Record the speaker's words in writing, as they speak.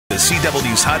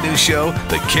CW's hot news show,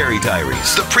 The Carey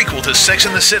Diaries, the prequel to Sex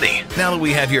and the City. Now that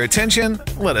we have your attention,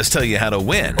 let us tell you how to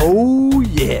win. Oh,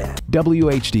 yeah.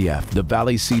 WHDF, the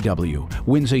Valley CW,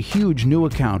 wins a huge new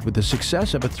account with the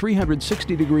success of a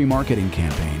 360-degree marketing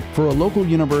campaign for a local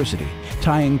university,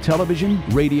 tying television,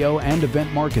 radio, and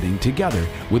event marketing together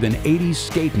with an 80s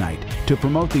skate night to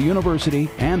promote the university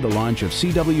and the launch of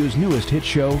CW's newest hit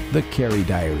show, The Carey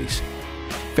Diaries.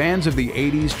 Fans of the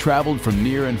 80s traveled from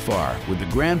near and far, with the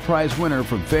grand prize winner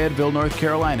from Fayetteville, North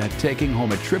Carolina, taking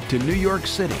home a trip to New York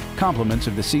City, compliments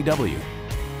of the CW.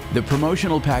 The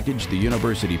promotional package the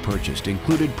university purchased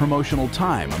included promotional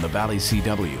time on the Valley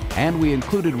CW, and we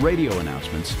included radio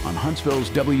announcements on Huntsville's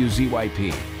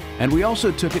WZYP. And we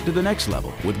also took it to the next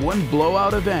level with one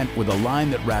blowout event with a line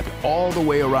that wrapped all the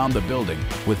way around the building,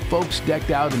 with folks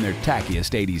decked out in their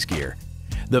tackiest 80s gear.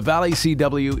 The Valley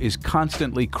CW is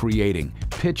constantly creating,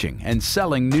 pitching, and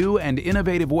selling new and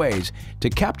innovative ways to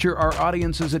capture our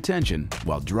audience's attention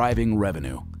while driving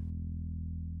revenue.